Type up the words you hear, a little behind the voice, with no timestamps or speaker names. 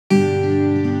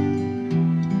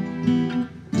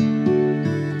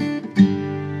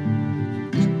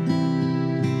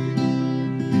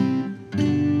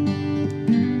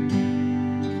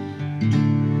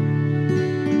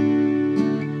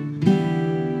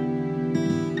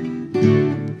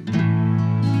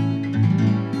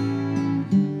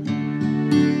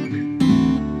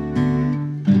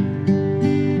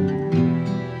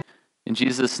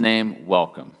Jesus' name,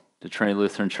 welcome to Trinity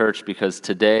Lutheran Church, because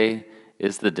today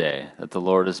is the day that the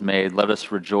Lord has made. Let us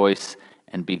rejoice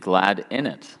and be glad in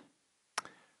it.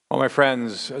 Well, my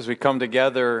friends, as we come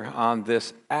together on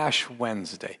this Ash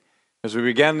Wednesday, as we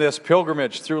begin this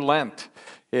pilgrimage through Lent,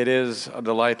 it is a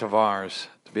delight of ours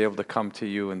to be able to come to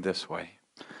you in this way.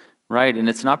 Right, and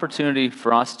it's an opportunity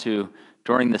for us to,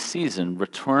 during the season,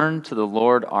 return to the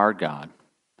Lord our God.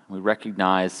 We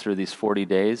recognize through these 40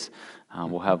 days,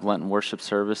 we'll have Lenten worship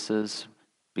services,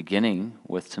 beginning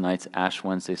with tonight's Ash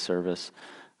Wednesday service,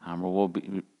 where we'll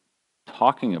be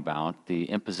talking about the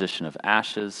imposition of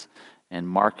ashes and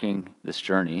marking this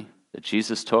journey that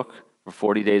Jesus took for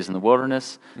 40 days in the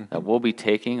wilderness, that we'll be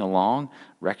taking along,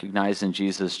 recognizing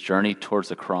Jesus' journey towards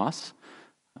the cross,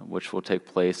 which will take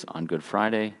place on Good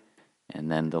Friday. And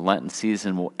then the Lenten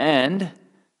season will end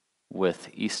with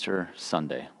Easter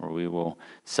Sunday, where we will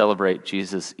celebrate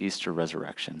Jesus' Easter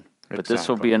resurrection. But this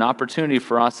will be an opportunity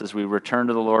for us as we return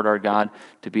to the Lord our God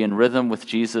to be in rhythm with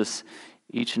Jesus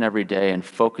each and every day and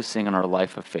focusing on our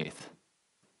life of faith.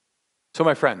 So,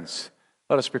 my friends,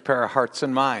 let us prepare our hearts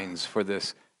and minds for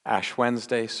this Ash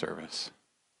Wednesday service.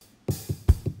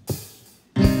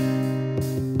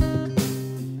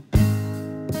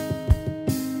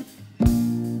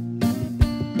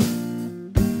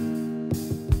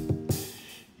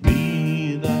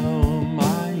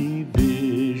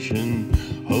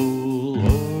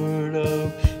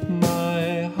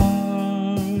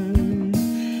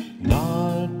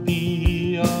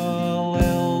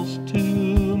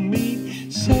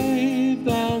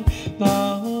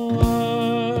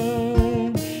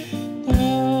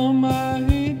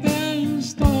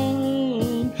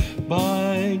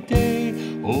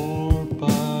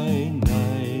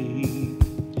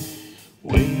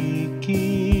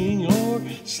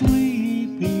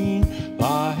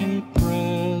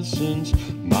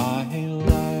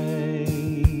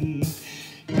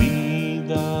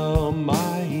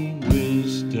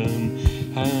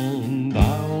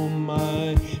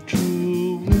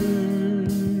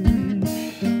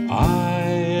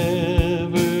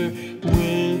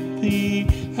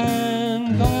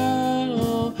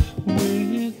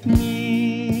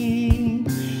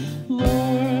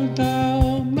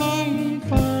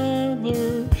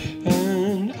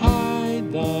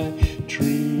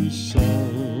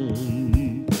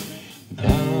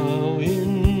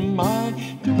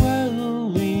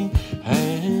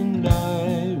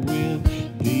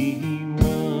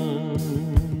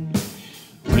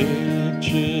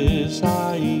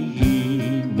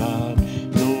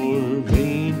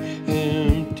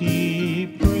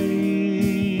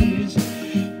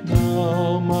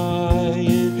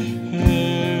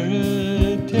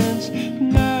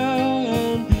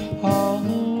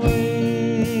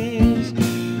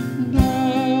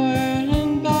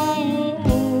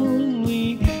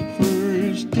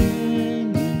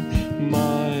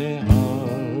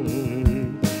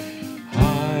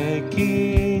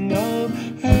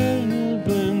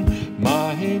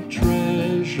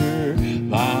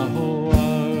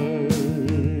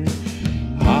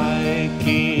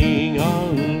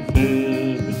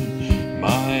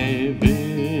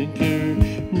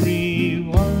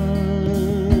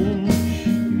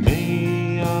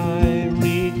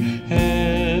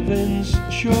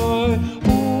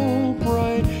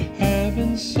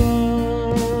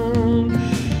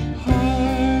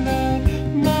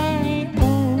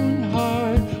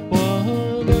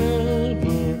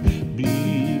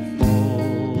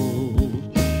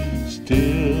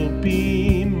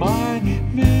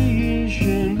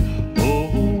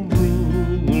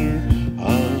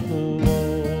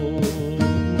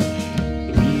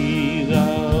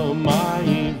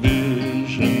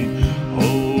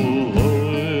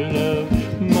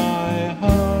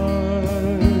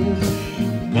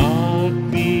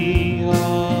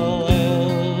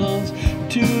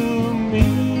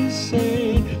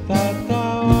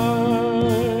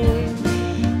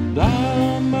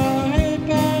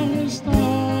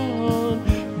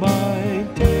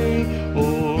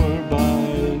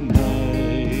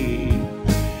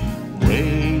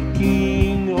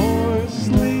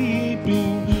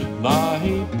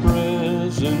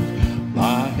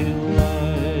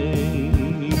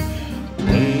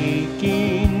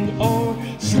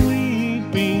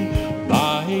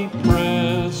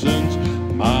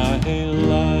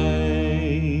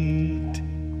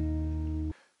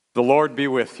 The Lord be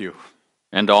with you.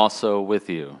 And also with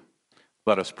you.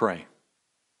 Let us pray.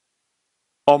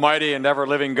 Almighty and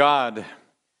ever-living God,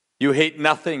 you hate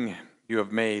nothing you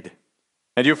have made,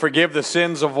 and you forgive the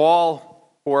sins of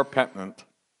all who are penitent.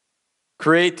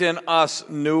 Create in us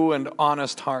new and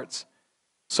honest hearts,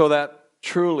 so that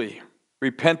truly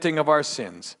repenting of our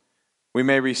sins, we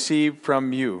may receive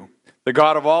from you, the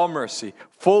God of all mercy,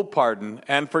 full pardon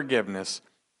and forgiveness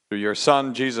through your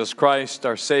Son, Jesus Christ,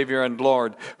 our Savior and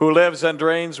Lord, who lives and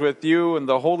reigns with you and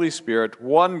the Holy Spirit,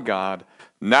 one God,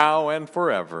 now and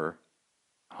forever.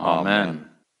 Amen.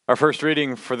 Our first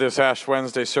reading for this Ash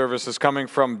Wednesday service is coming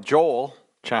from Joel,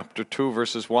 chapter 2,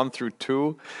 verses 1 through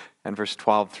 2, and verse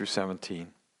 12 through 17.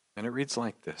 And it reads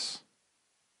like this.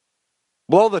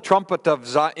 Blow the trumpet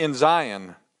in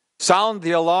Zion. Sound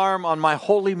the alarm on my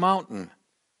holy mountain.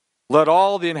 Let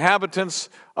all the inhabitants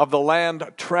of the land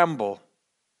tremble,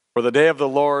 for the day of the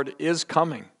Lord is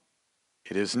coming.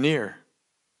 It is near.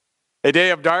 A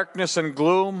day of darkness and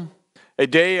gloom, a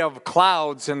day of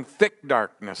clouds and thick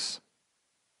darkness.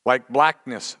 Like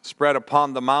blackness spread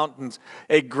upon the mountains,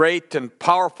 a great and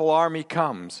powerful army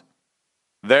comes.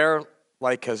 There,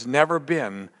 like has never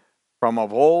been from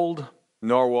of old,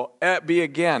 nor will be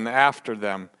again after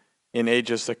them in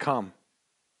ages to come.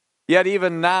 Yet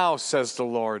even now, says the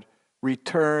Lord,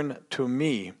 return to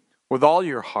me with all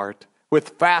your heart, with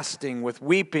fasting, with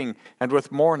weeping, and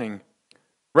with mourning.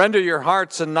 Render your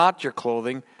hearts and not your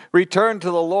clothing. Return to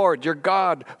the Lord your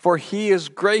God, for he is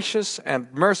gracious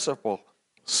and merciful,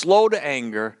 slow to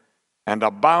anger, and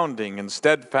abounding in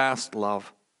steadfast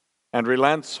love, and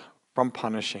relents from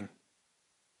punishing.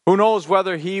 Who knows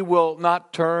whether he will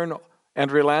not turn and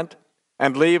relent,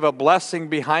 and leave a blessing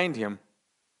behind him,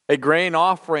 a grain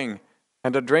offering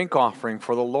and a drink offering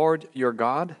for the Lord your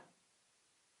God?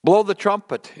 Blow the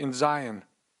trumpet in Zion.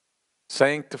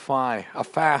 Sanctify a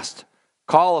fast.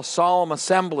 Call a solemn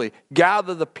assembly.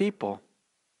 Gather the people.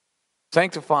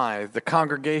 Sanctify the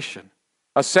congregation.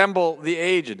 Assemble the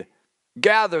aged.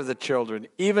 Gather the children,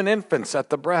 even infants at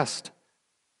the breast.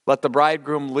 Let the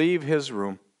bridegroom leave his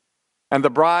room, and the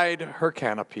bride her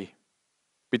canopy.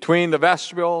 Between the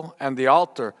vestibule and the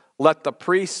altar, let the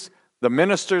priests, the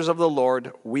ministers of the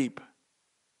Lord, weep.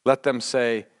 Let them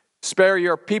say, spare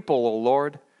your people, O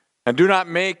Lord, and do not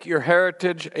make your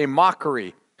heritage a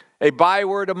mockery, a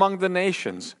byword among the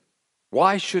nations.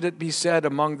 Why should it be said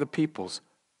among the peoples,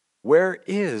 where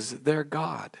is their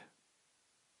God?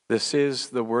 This is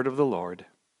the word of the Lord.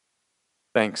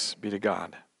 Thanks be to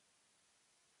God.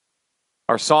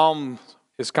 Our psalm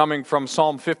is coming from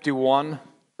Psalm 51,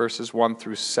 verses 1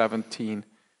 through 17,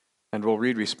 and we'll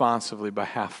read responsively by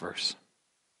half verse.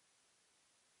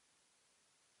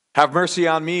 Have mercy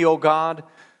on me, O God,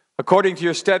 according to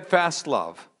your steadfast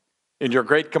love. In your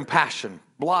great compassion,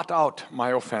 blot out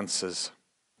my offenses.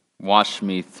 Wash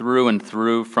me through and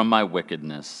through from my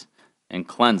wickedness, and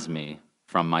cleanse me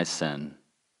from my sin.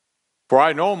 For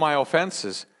I know my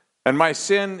offenses, and my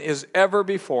sin is ever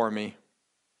before me.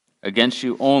 Against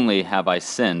you only have I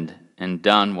sinned and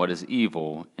done what is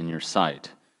evil in your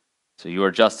sight. So you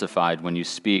are justified when you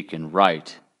speak and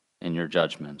right in your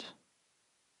judgment.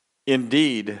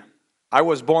 Indeed, I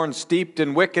was born steeped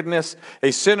in wickedness,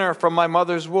 a sinner from my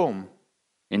mother's womb.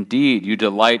 Indeed, you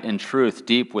delight in truth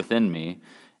deep within me,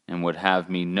 and would have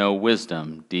me know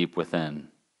wisdom deep within.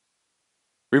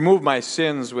 Remove my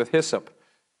sins with hyssop,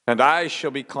 and I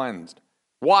shall be cleansed.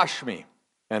 Wash me,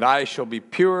 and I shall be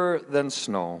purer than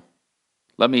snow.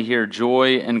 Let me hear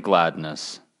joy and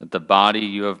gladness, that the body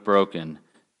you have broken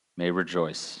may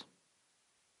rejoice.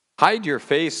 Hide your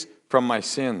face from my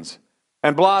sins,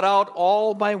 and blot out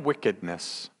all my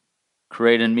wickedness.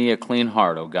 Create in me a clean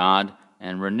heart, O God,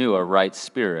 and renew a right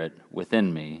spirit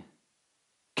within me.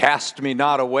 Cast me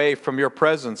not away from your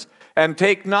presence, and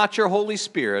take not your Holy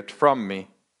Spirit from me.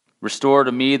 Restore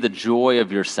to me the joy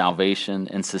of your salvation,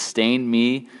 and sustain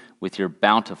me with your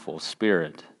bountiful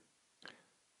spirit.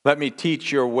 Let me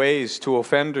teach your ways to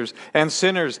offenders, and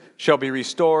sinners shall be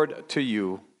restored to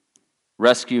you.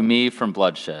 Rescue me from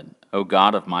bloodshed, O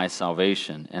God of my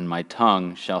salvation, and my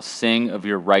tongue shall sing of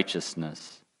your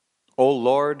righteousness. O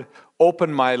Lord,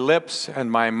 open my lips,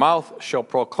 and my mouth shall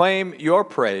proclaim your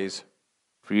praise.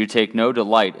 For you take no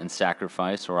delight in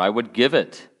sacrifice, or I would give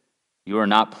it. You are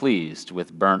not pleased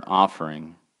with burnt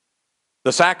offering.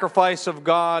 The sacrifice of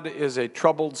God is a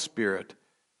troubled spirit,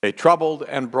 a troubled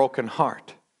and broken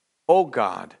heart. O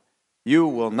God, you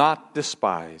will not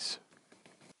despise.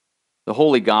 The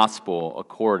Holy Gospel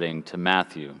according to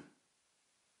Matthew.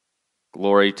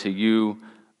 Glory to you,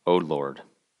 O Lord.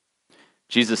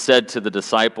 Jesus said to the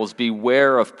disciples,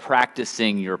 beware of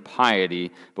practicing your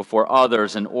piety before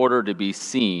others in order to be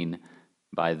seen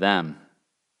by them.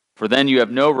 For then you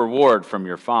have no reward from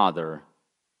your Father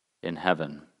in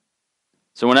heaven.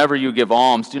 So whenever you give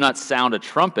alms, do not sound a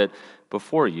trumpet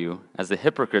before you, as the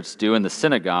hypocrites do in the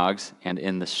synagogues and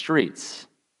in the streets,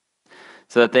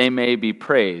 so that they may be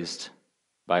praised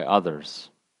by others.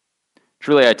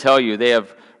 Truly I tell you, they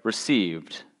have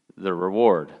received the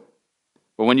reward.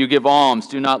 But when you give alms,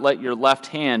 do not let your left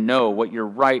hand know what your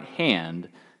right hand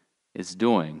is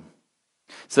doing,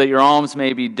 so that your alms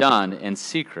may be done in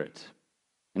secret.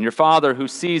 And your Father who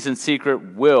sees in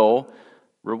secret will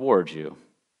reward you.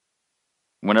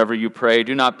 Whenever you pray,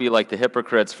 do not be like the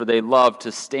hypocrites, for they love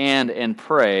to stand and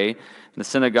pray in the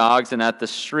synagogues and at the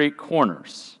street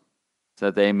corners, so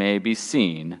that they may be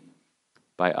seen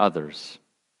by others.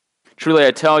 Truly,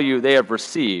 I tell you, they have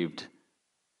received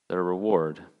their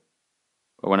reward.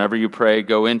 But whenever you pray,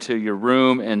 go into your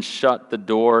room and shut the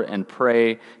door and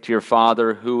pray to your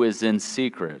Father who is in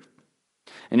secret.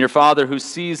 And your Father who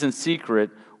sees in secret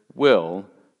will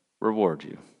reward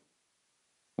you.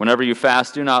 Whenever you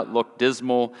fast, do not look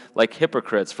dismal like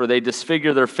hypocrites, for they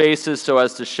disfigure their faces so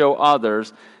as to show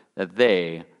others that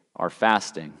they are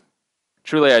fasting.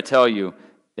 Truly, I tell you,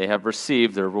 they have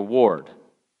received their reward.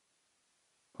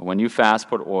 But when you fast,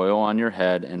 put oil on your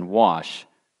head and wash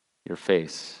your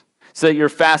face, so that your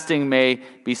fasting may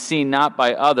be seen not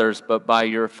by others, but by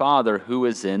your Father who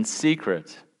is in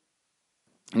secret.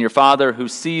 And your Father who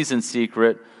sees in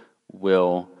secret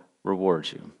will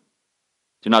reward you.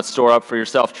 Do not store up for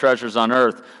yourself treasures on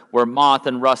earth, where moth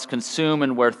and rust consume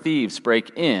and where thieves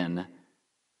break in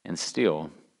and steal.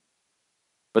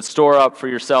 But store up for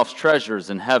yourselves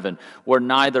treasures in heaven, where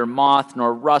neither moth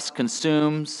nor rust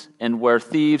consumes, and where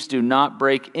thieves do not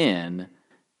break in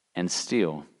and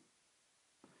steal.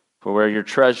 For where your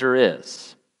treasure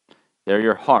is, there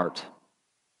your heart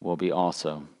will be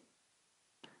also.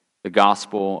 The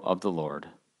gospel of the Lord.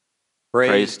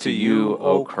 Praise to you,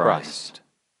 O Christ.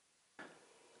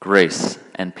 Grace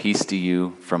and peace to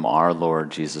you from our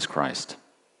Lord Jesus Christ.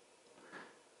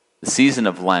 The season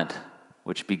of Lent,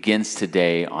 which begins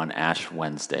today on Ash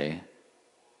Wednesday,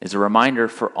 is a reminder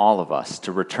for all of us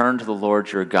to return to the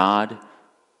Lord your God,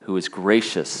 who is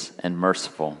gracious and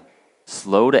merciful,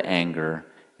 slow to anger,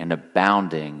 and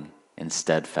abounding in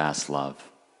steadfast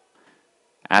love.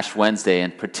 Ash Wednesday,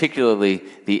 and particularly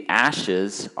the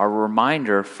ashes, are a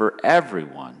reminder for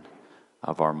everyone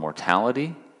of our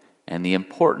mortality and the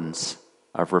importance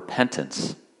of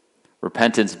repentance.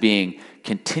 Repentance being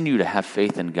continue to have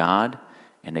faith in God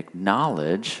and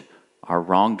acknowledge our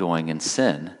wrongdoing and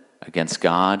sin against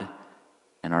God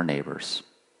and our neighbors.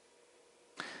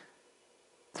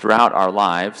 Throughout our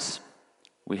lives,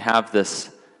 we have this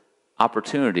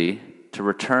opportunity to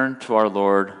return to our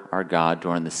Lord, our God,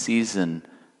 during the season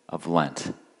of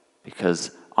Lent.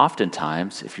 Because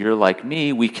oftentimes, if you're like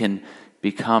me, we can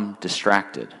become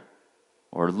distracted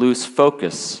or lose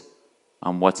focus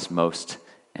on what's most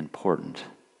important.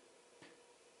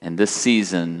 And this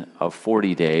season of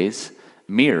 40 days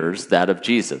mirrors that of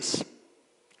Jesus,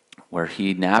 where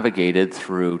he navigated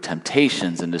through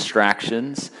temptations and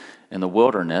distractions in the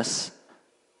wilderness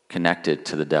connected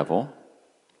to the devil.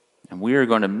 And we are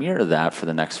going to mirror that for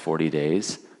the next 40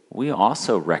 days. We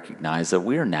also recognize that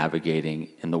we are navigating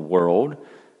in the world,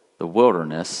 the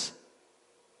wilderness,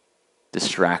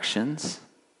 distractions,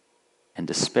 and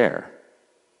despair.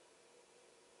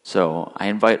 So I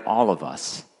invite all of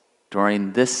us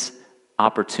during this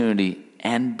opportunity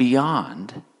and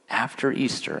beyond, after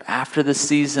Easter, after the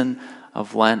season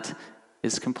of Lent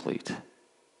is complete,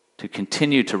 to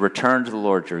continue to return to the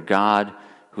Lord your God,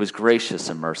 who is gracious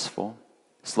and merciful,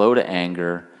 slow to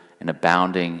anger, and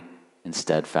abounding in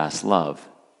steadfast love,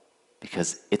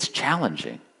 because it's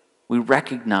challenging. We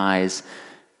recognize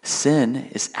sin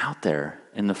is out there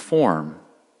in the form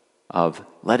of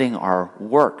letting our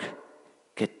work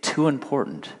get too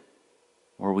important,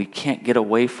 where we can't get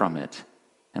away from it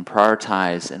and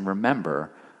prioritize and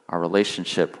remember our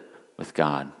relationship with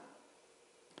God.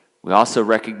 We also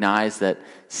recognize that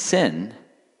sin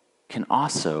can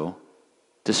also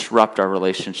disrupt our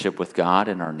relationship with God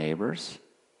and our neighbors,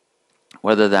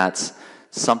 whether that's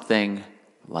something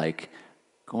like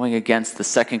going against the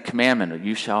second commandment, or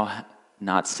you shall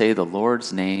not say the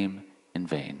Lord's name in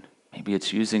vain. Maybe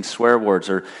it's using swear words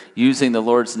or using the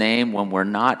Lord's name when we're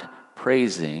not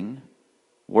praising,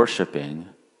 worshiping,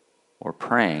 or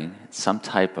praying in some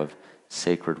type of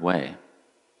sacred way.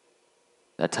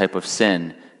 That type of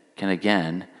sin can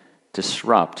again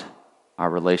disrupt our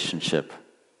relationship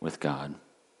with God.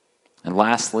 And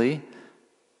lastly,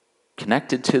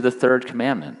 connected to the third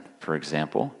commandment, for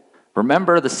example,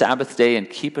 remember the Sabbath day and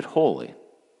keep it holy.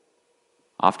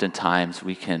 Oftentimes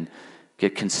we can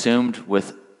get consumed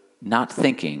with not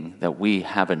thinking that we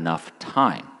have enough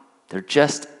time. There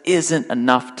just isn't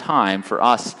enough time for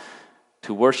us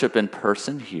to worship in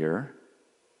person here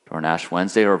during Ash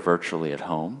Wednesday or virtually at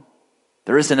home.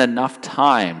 There isn't enough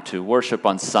time to worship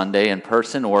on Sunday in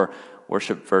person or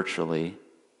worship virtually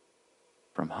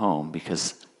from home,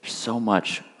 because There's so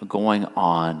much going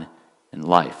on in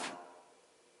life.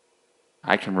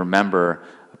 I can remember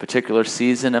a particular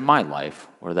season in my life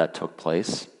where that took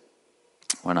place.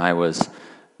 When I was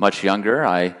much younger,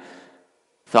 I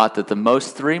thought that the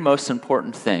three most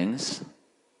important things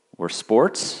were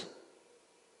sports,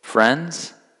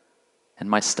 friends, and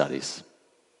my studies.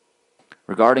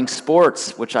 Regarding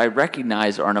sports, which I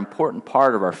recognize are an important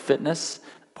part of our fitness,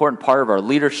 important part of our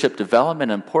leadership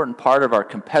development, an important part of our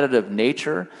competitive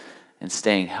nature and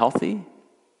staying healthy,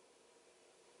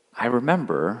 I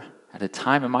remember at a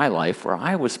time in my life where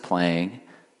I was playing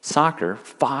soccer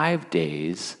 5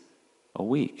 days a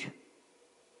week.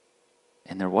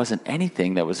 And there wasn't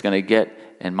anything that was going to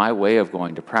get in my way of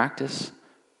going to practice,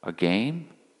 a game,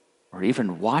 or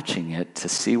even watching it to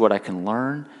see what I can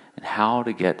learn and how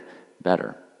to get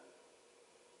better.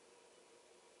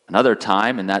 Another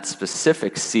time in that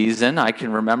specific season, I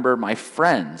can remember my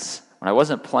friends. When I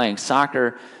wasn't playing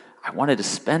soccer, I wanted to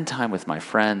spend time with my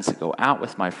friends, go out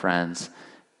with my friends,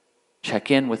 check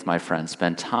in with my friends,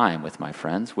 spend time with my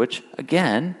friends, which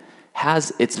again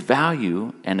has its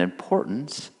value and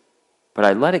importance, but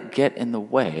I let it get in the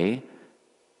way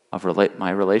of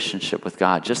my relationship with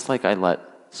God, just like I let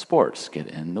sports get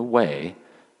in the way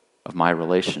of my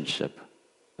relationship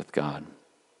with God.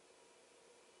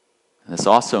 And this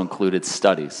also included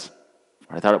studies.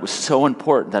 I thought it was so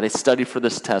important that I studied for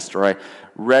this test, or I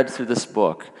read through this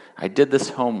book, I did this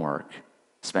homework,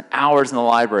 spent hours in the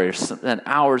library, spent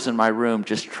hours in my room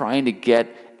just trying to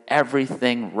get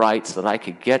everything right so that I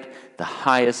could get the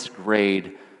highest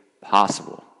grade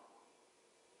possible.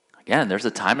 Again, there's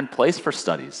a time and place for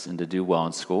studies and to do well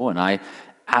in school, and I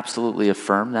absolutely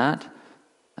affirm that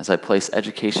as I place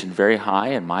education very high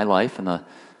in my life and the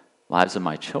lives of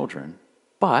my children.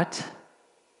 But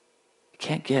it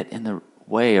can't get in the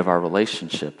way of our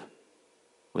relationship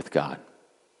with God.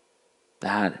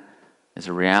 That is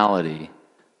a reality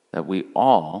that we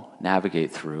all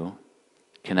navigate through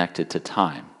connected to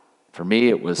time. For me,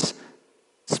 it was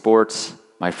sports,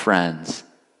 my friends,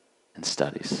 and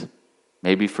studies.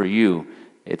 Maybe for you,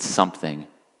 it's something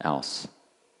else.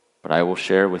 But I will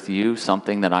share with you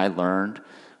something that I learned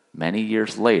many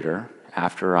years later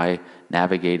after I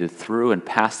navigated through and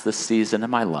past this season in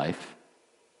my life,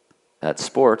 that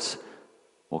sports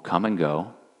will come and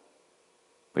go,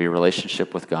 but your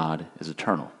relationship with God is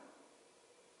eternal.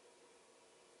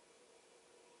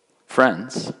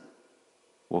 Friends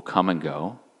will come and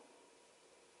go,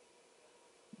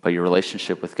 but your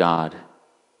relationship with God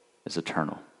is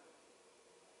eternal.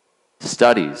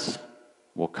 Studies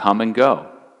will come and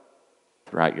go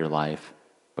throughout your life,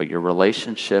 but your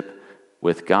relationship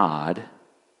with God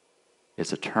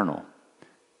is eternal.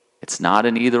 It's not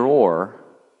an either or.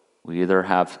 We either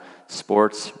have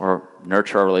sports or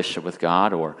nurture our relationship with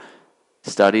God, or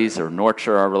studies or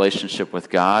nurture our relationship with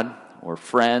God, or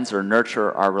friends or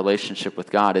nurture our relationship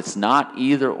with God. It's not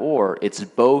either or, it's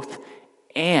both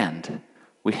and.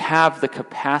 We have the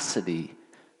capacity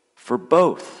for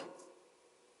both.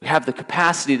 We have the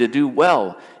capacity to do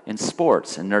well in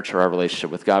sports and nurture our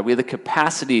relationship with God. We have the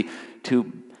capacity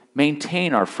to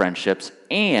maintain our friendships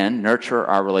and nurture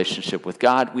our relationship with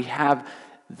God. We have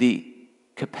the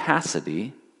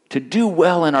capacity to do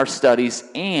well in our studies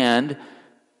and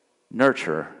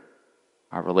nurture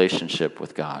our relationship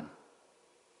with God.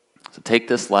 So take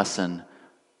this lesson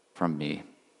from me.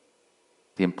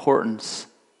 The importance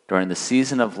during the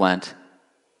season of Lent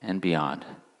and beyond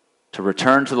to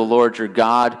return to the Lord your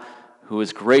God, who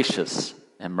is gracious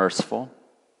and merciful,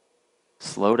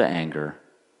 slow to anger,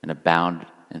 and abound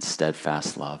in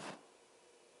steadfast love.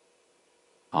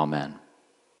 Amen.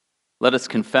 Let us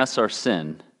confess our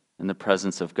sin in the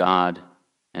presence of God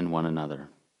and one another.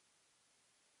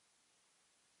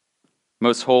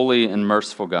 Most holy and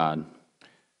merciful God,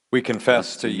 we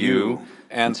confess to you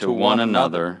and to one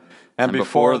another, and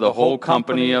before the whole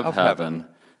company of heaven,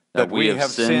 that we have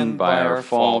sinned by our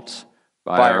fault,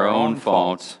 by our own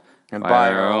fault, and by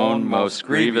our own most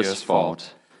grievous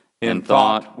fault, in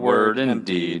thought, word, and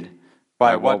deed,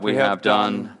 by what we have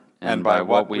done and by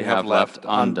what we have left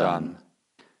undone.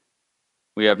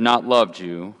 We have not loved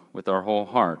you with our whole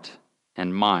heart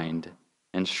and mind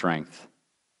and strength.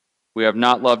 We have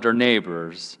not loved our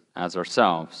neighbors as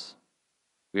ourselves.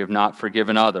 We have not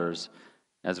forgiven others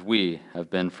as we have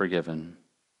been forgiven.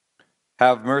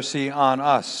 Have mercy on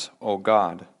us, O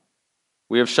God.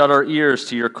 We have shut our ears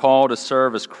to your call to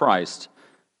serve as Christ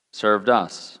served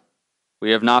us.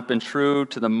 We have not been true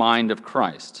to the mind of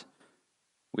Christ.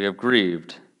 We have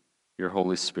grieved your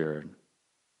Holy Spirit.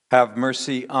 Have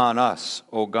mercy on us,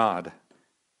 O God.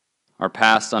 Our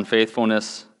past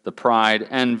unfaithfulness, the pride,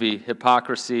 envy,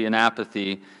 hypocrisy, and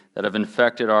apathy that have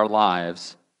infected our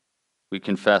lives, we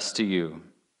confess to you.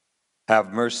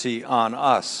 Have mercy on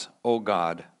us, O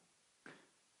God.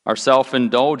 Our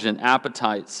self-indulgent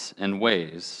appetites and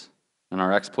ways, and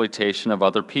our exploitation of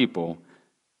other people,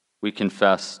 we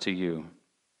confess to you.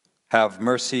 Have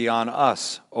mercy on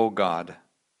us, O God.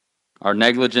 Our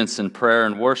negligence in prayer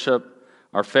and worship,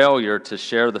 our failure to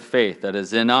share the faith that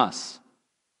is in us,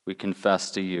 we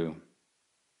confess to you.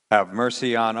 Have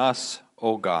mercy on us,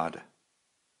 O God.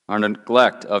 Our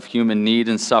neglect of human need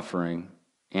and suffering,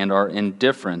 and our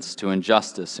indifference to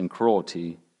injustice and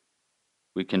cruelty,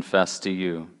 we confess to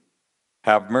you.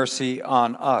 Have mercy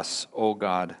on us, O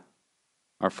God.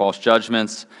 Our false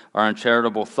judgments, our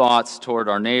uncharitable thoughts toward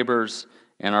our neighbors,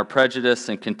 and our prejudice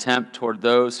and contempt toward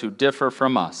those who differ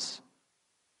from us,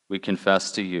 we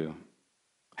confess to you.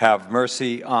 Have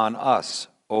mercy on us,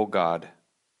 O God.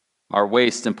 Our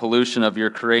waste and pollution of your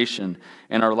creation,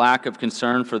 and our lack of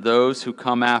concern for those who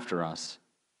come after us,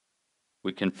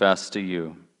 we confess to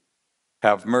you.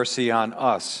 Have mercy on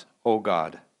us, O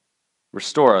God.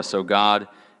 Restore us, O God,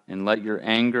 and let your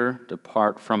anger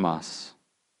depart from us.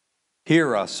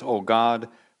 Hear us, O God,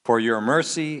 for your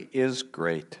mercy is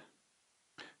great.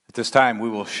 At this time, we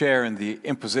will share in the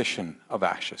imposition of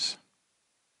ashes.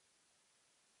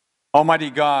 Almighty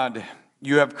God,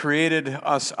 you have created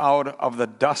us out of the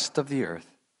dust of the earth.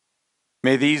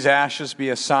 May these ashes be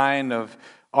a sign of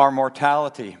our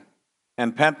mortality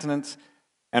and penitence,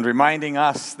 and reminding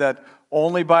us that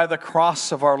only by the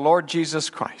cross of our Lord Jesus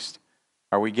Christ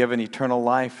are we given eternal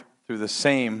life through the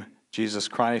same Jesus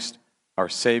Christ, our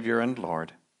Savior and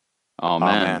Lord.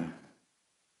 Amen.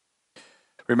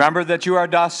 Remember that you are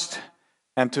dust,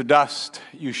 and to dust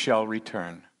you shall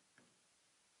return.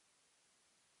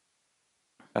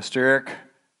 Pastor Eric,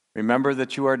 remember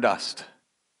that you are dust,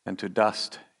 and to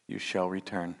dust you shall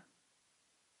return.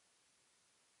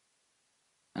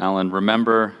 Alan,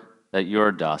 remember that you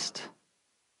are dust,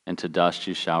 and to dust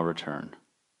you shall return.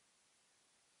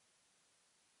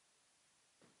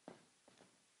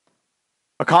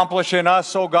 Accomplish in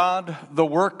us, O God, the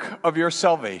work of your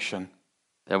salvation,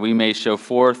 that we may show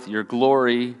forth your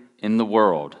glory in the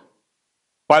world.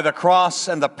 By the cross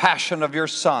and the passion of your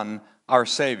Son, our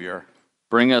Savior,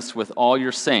 bring us with all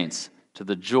your saints to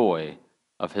the joy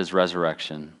of his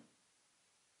resurrection.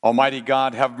 Almighty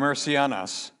God, have mercy on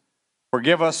us.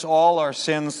 Forgive us all our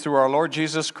sins through our Lord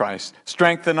Jesus Christ.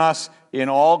 Strengthen us in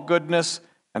all goodness,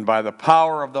 and by the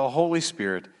power of the Holy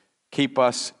Spirit, keep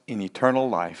us in eternal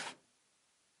life.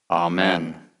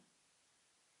 Amen.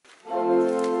 Yeah.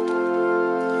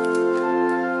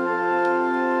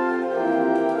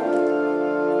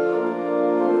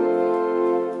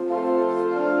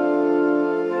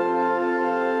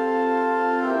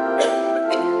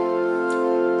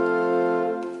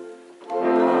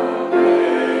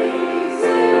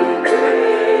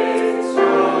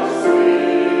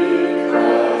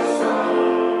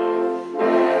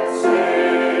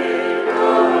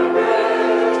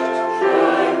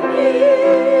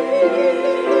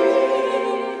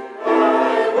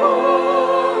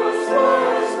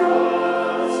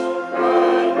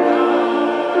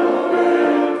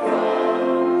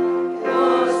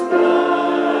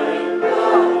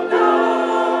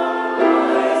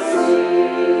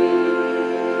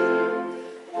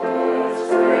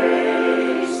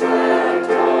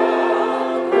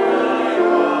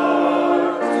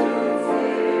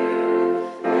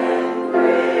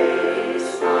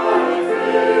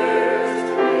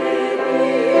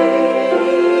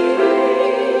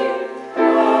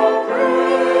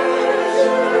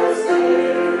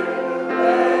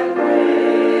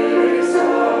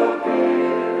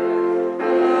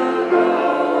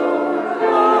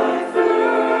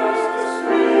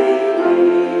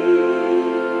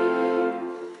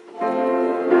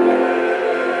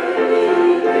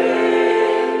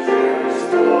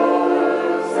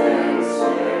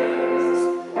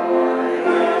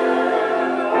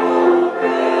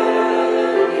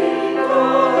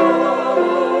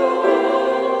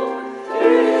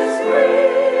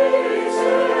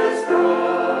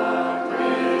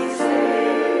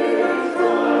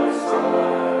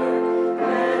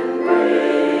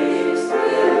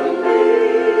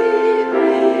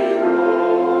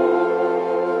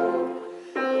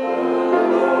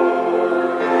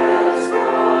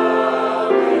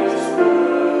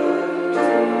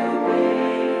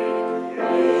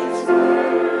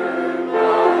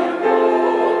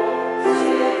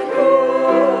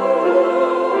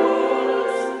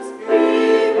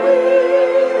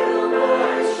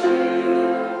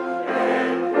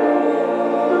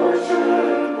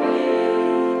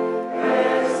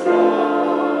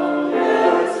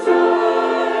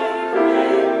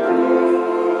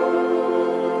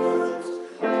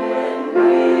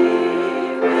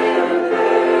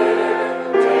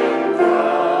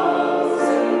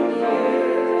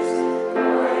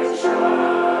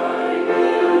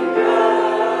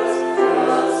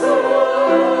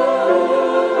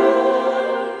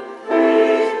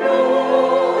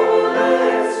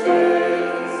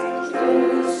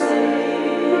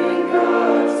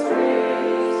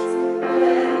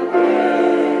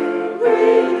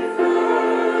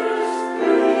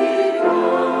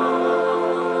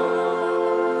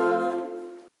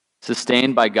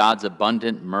 Sustained by God's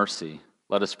abundant mercy,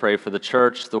 let us pray for the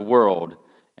church, the world,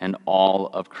 and all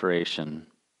of creation.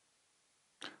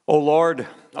 O Lord,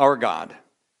 our God,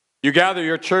 you gather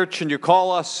your church and you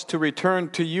call us to return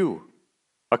to you,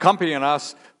 accompanying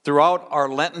us throughout our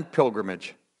Lenten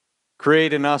pilgrimage.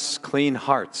 Create in us clean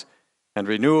hearts and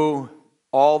renew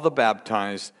all the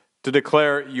baptized to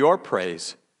declare your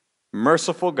praise.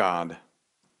 Merciful God,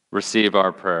 Receive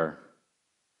our prayer.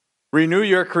 renew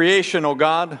your creation, O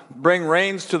God. Bring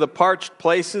rains to the parched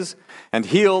places and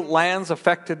heal lands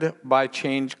affected by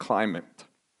changed climate,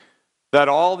 that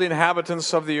all the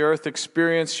inhabitants of the earth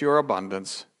experience your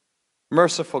abundance.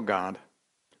 Merciful God,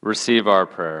 Receive our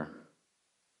prayer.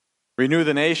 renew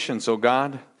the nations, O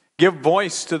God. Give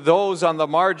voice to those on the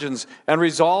margins and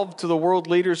resolve to the world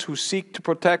leaders who seek to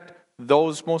protect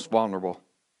those most vulnerable.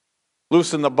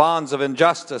 Loosen the bonds of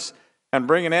injustice and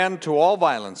bring an end to all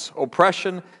violence,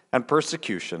 oppression, and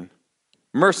persecution.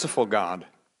 Merciful God,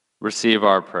 Receive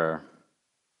our prayer.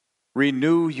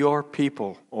 renew your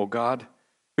people, O God.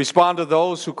 Respond to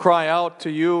those who cry out to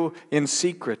you in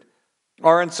secret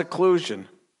or in seclusion.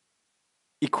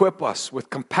 Equip us with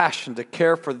compassion to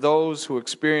care for those who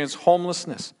experience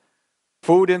homelessness,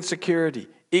 food insecurity,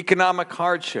 economic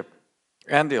hardship,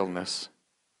 and illness.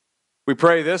 We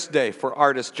pray this day for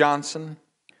Artis Johnson,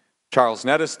 Charles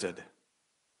Nettested,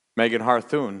 Megan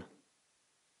Harthun,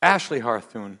 Ashley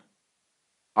Harthun,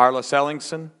 Arliss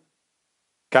Ellingson,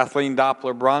 Kathleen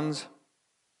Doppler-Bruns,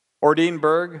 Ordine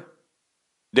Berg,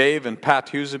 Dave and Pat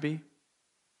Huseby,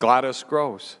 Gladys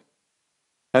Gross,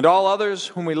 and all others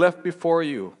whom we lift before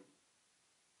you.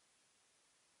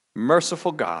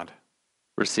 Merciful God,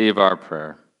 Receive our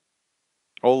prayer.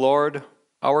 O Lord,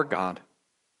 our God,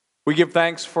 we give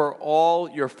thanks for all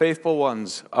your faithful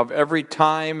ones of every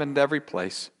time and every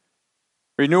place.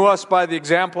 Renew us by the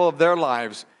example of their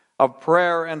lives of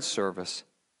prayer and service,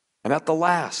 and at the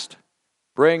last,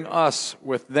 bring us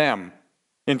with them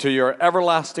into your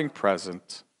everlasting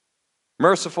presence.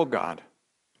 Merciful God,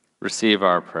 Receive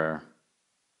our prayer.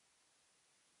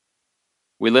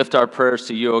 We lift our prayers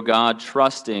to you, O God,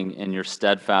 trusting in your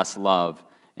steadfast love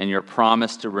and your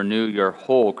promise to renew your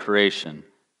whole creation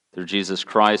through Jesus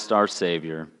Christ our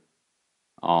Savior.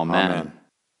 Amen. Amen.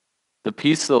 The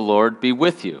peace of the Lord be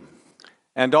with you.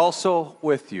 And also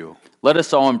with you. Let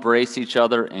us all embrace each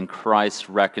other in Christ's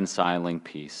reconciling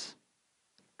peace.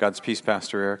 God's peace,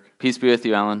 Pastor Eric. Peace be with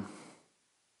you, Alan.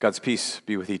 God's peace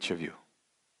be with each of you.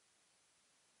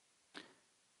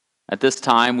 At this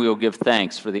time, we will give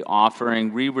thanks for the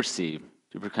offering we receive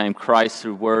to proclaim Christ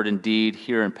through word and deed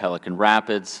here in Pelican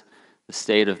Rapids, the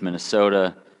state of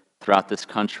Minnesota, throughout this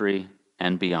country,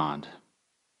 and beyond.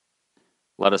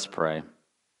 Let us pray.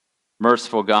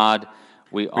 Merciful God,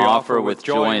 we offer with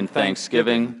joy and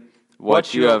thanksgiving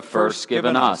what you have first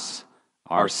given us,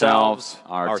 ourselves,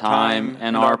 our time,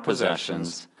 and our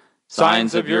possessions,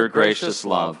 signs of your gracious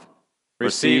love.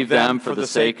 Receive them for the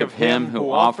sake of him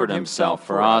who offered himself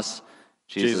for us,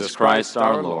 Jesus Christ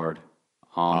our Lord.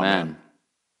 Amen.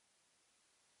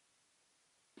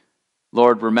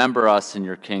 Lord, remember us in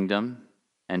your kingdom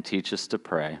and teach us to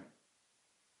pray.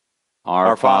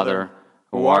 Our Father,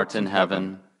 who art in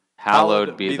heaven,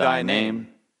 hallowed be thy name.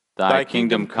 Thy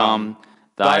kingdom come,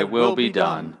 thy will be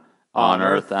done, on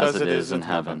earth as it is in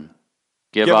heaven.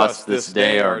 Give us this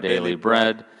day our daily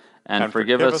bread, and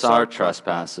forgive us our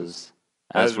trespasses,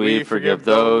 as we forgive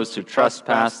those who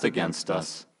trespass against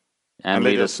us. And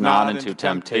lead us not into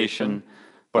temptation,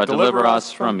 but deliver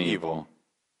us from evil.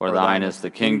 For thine is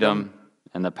the kingdom,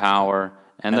 and the power,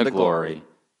 and the glory,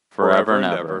 forever and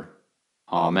ever.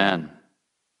 Amen.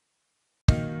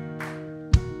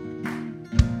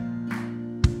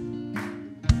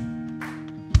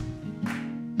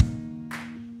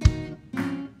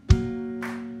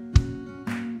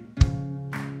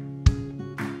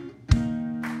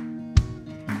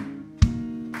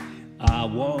 I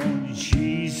want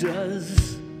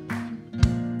Jesus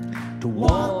to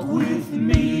walk with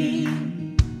me.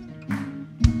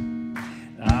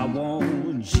 I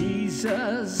want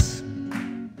Jesus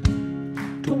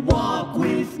to walk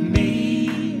with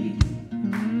me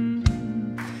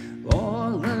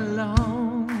all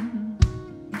along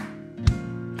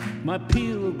my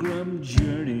pilgrim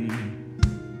journey.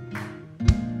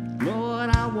 Lord,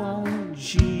 I want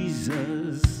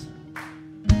Jesus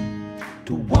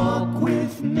to walk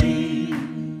with me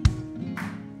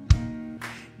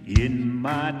in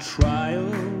my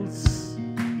trials.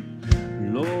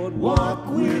 Lord, walk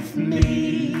with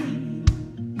me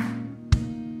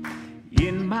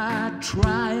in my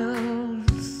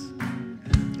trials.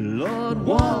 Lord,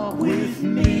 walk with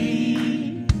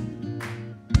me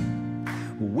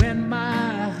when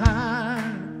my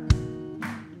heart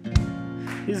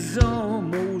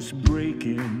is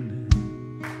breaking.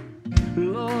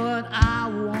 Lord, I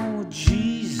want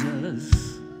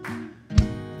Jesus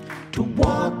to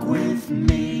walk with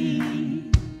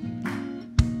me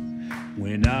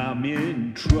when I'm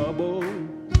in trouble.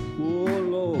 Oh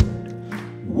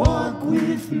Lord, walk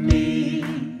with me.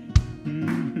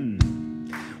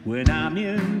 When I'm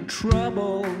in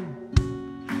trouble,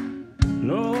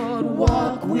 Lord,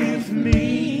 walk with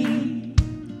me.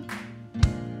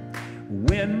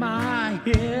 When my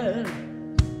head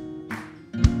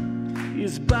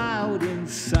is bowed in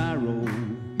sorrow,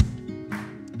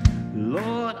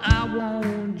 Lord, I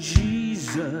want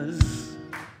Jesus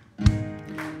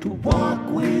to walk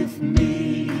with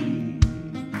me.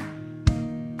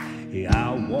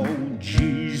 I want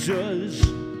Jesus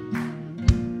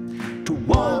to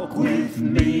walk with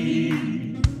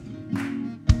me.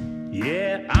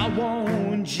 Yeah, I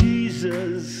want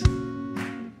Jesus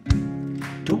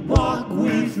to walk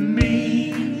with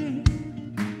me.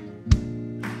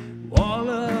 All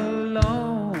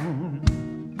along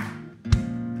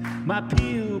my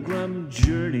pilgrim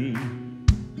journey,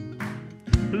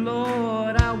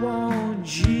 Lord, I want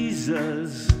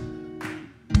Jesus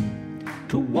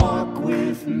to walk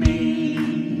with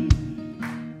me.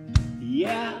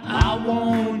 Yeah, I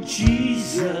want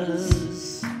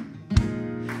Jesus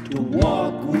to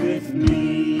walk with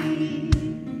me.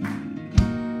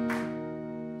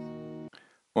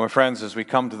 Well, my friends, as we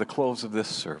come to the close of this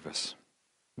service,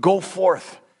 go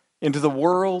forth into the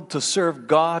world to serve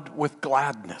God with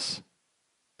gladness.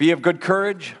 Be of good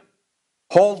courage.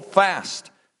 Hold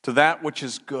fast to that which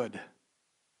is good.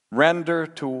 Render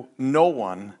to no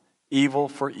one evil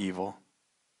for evil.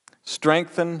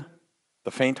 Strengthen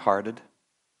the faint-hearted.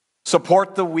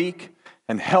 Support the weak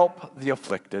and help the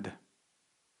afflicted.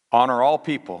 Honor all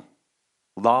people.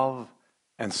 Love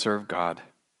and serve God.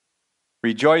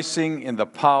 Rejoicing in the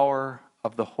power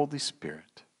of the Holy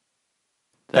Spirit.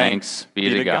 Thanks be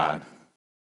to God.